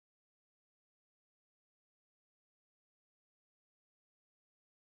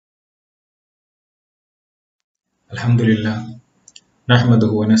Alhamdulillah,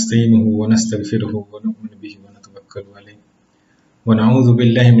 nahmaduhu wa nasta'inuhu wa nastaghfiruhu wa nu'minu bihi wa natawakkalu alayhi wa na'udhu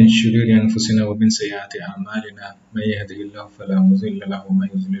billahi min shururi anfusina wa min sayyiati a'malina man yahdihillahu fala mudilla lahu wa man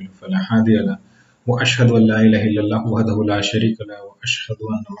yudlil fala hadiya lahu wa ashhadu an la ilaha illallah wahdahu la sharika lahu wa ashhadu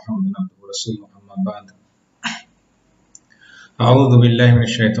anna Muhammadan abduhu wa rasuluhu amma ba'd. أعوذ بالله من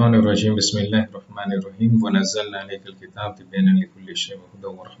الشيطان الرجيم بسم الله الرحمن الرحيم ونزلنا عليك الكتاب تبيانا لكل شيء وهدى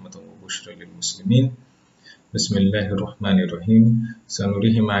ورحمة وبشرى للمسلمين بسم الله الرحمن الرحيم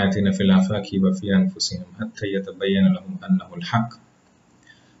سنريهم آياتنا في الآفاق وفي أنفسهم حتى يتبين لهم أنه الحق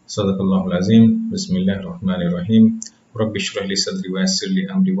صدق الله العظيم بسم الله الرحمن الرحيم رب اشرح لي صدري ويسر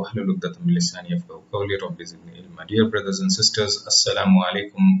لي أمري واحلل عقدة من لساني يفقهوا قولي رب زدني علما. Dear brothers and sisters, Assalamu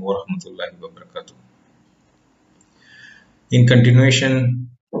alaikum wa rahmatullahi wa barakatuh. In continuation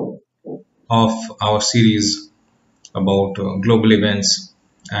of our series about global events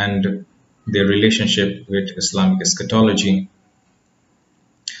and their relationship with Islamic eschatology.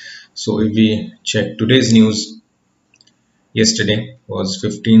 So if we check today's news, yesterday was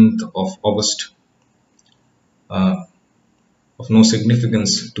 15th of August, of no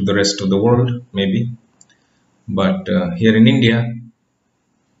significance to the rest of the world maybe, but here in India,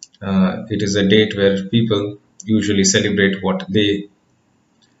 it is a date where people usually celebrate what they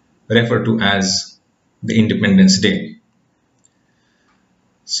refer to as the Independence Day.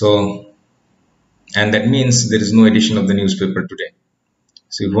 So, and that means there is no edition of the newspaper today.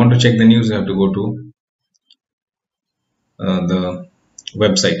 So if you want to check the news, you have to go to the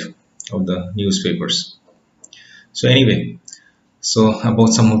website of the newspapers. So anyway, so about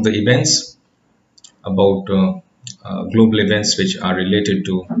some of the events, about global events which are related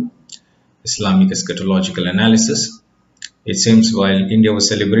to Islamic eschatological analysis. It seems while India was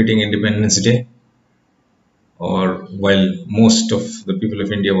celebrating Independence Day, or while most of the people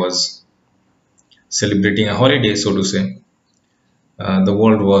of India was celebrating a holiday, so to say, the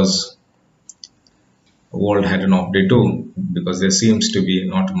world had an off day too, because there seems to be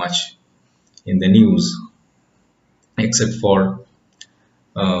not much in the news except for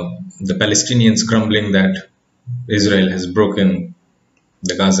the Palestinians grumbling that Israel has broken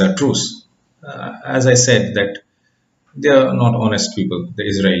the Gaza truce. As I said, that they are not honest people, the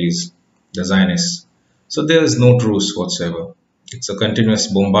Israelis, the Zionists. So there is no truce whatsoever. It's a continuous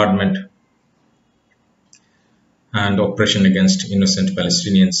bombardment and oppression against innocent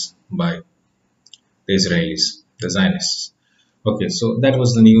Palestinians by the Israelis, the Zionists. Okay, so that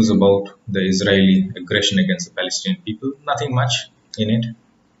was the news about the Israeli aggression against the Palestinian people. Nothing much in it,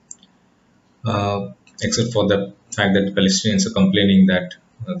 except for the fact that the Palestinians are complaining that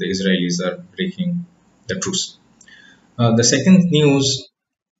the Israelis are breaking the truce. The second news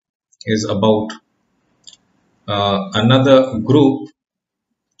is about another group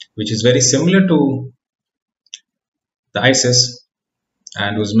which is very similar to the ISIS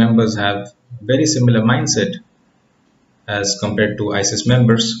and whose members have very similar mindset as compared to ISIS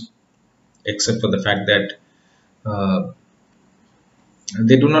members, except for the fact that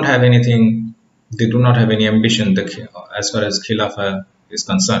they do not have anything, they do not have any ambition as far as Khilafah is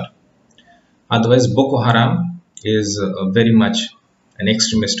concerned. Otherwise, Boko Haram is very much an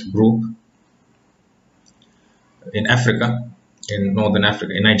extremist group in Africa, in northern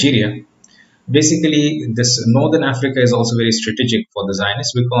Africa, in Nigeria. Basically, this northern Africa is also very strategic for the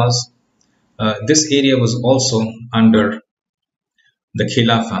Zionists because this area was also under the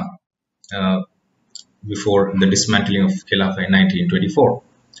Khilafah before the dismantling of Khilafah in 1924.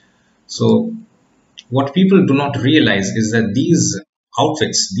 So what people do not realize is that these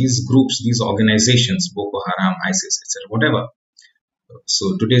outfits, these groups, these organizations, Boko Haram, ISIS, etc., whatever.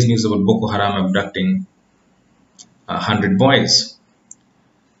 So today's news about Boko Haram abducting 100 boys,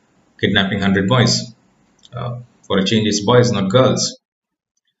 kidnapping 100 boys. For a change, it's boys, not girls.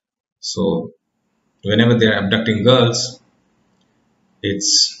 So whenever they're abducting girls,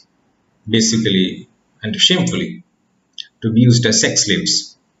 it's basically and shamefully to be used as sex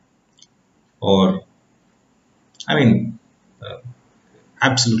slaves, or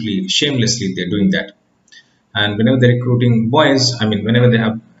absolutely shamelessly they're doing that. And whenever they're recruiting boys, whenever they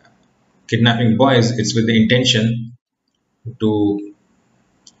have kidnapping boys, it's with the intention to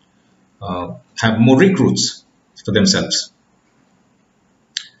have more recruits for themselves.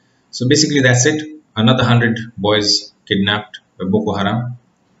 So basically that's it. Another 100 boys kidnapped by Boko Haram.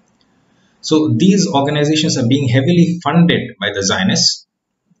 So these organizations are being heavily funded by the Zionists,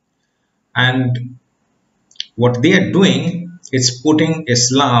 and what they are doing is putting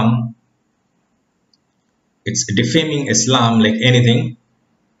Islam, it's defaming Islam like anything,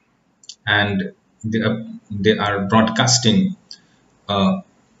 and they are broadcasting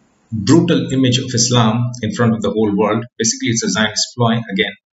brutal image of Islam in front of the whole world. Basically, it's a Zionist ploy.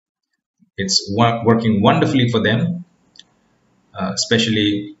 Again, it's working wonderfully for them,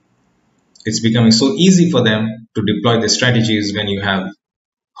 especially it's becoming so easy for them to deploy the strategies when you have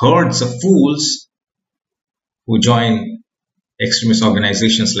herds of fools who join extremist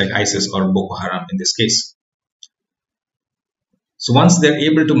organizations like ISIS or Boko Haram in this case. So once they're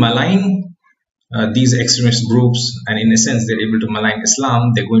able to malign these extremist groups, and in a sense they're able to malign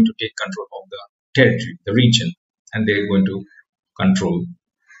Islam, they're going to take control of the territory, the region, and they're going to control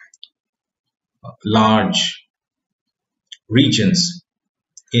large regions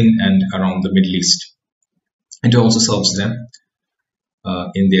in and around the Middle East. It also serves them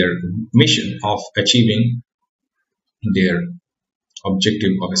in their mission of achieving their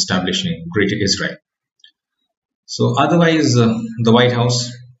objective of establishing Greater Israel. So otherwise, the White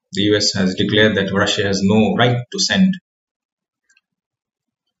House, the US, has declared that Russia has no right to send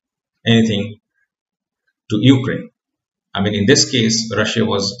anything to Ukraine. I mean, in this case, Russia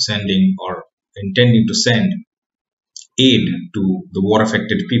was sending or intending to send aid to the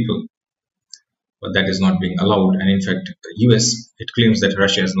war-affected people, but that is not being allowed. And in fact, the US, it claims that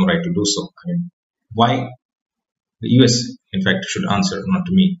Russia has no right to do so. I mean, why? The US, in fact, should answer, not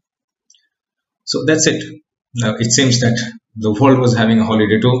to me. So that's it. Now, it seems that the world was having a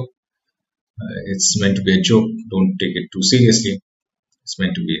holiday too. It's meant to be a joke. Don't take it too seriously. It's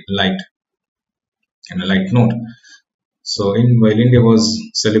meant to be light and a light note. So while India was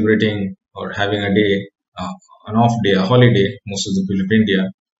celebrating or having a day, an off day, a holiday, most of the people of India,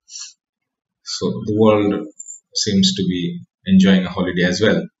 so the world seems to be enjoying a holiday as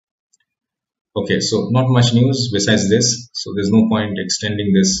well. Okay, so not much news besides this. So there's no point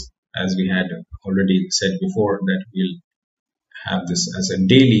extending this, as we had already said before that we'll have this as a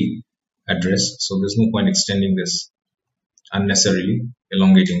daily address. So there's no point extending this unnecessarily,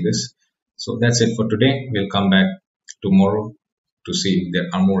 elongating this. So that's it for today. We'll come back tomorrow to see if there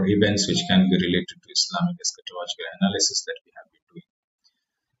are more events which can be related to Islamic eschatological analysis that we have been doing.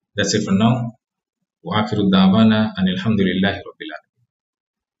 That's it for now. وآخر الدعوانا أن الحمد لله رب العالمين.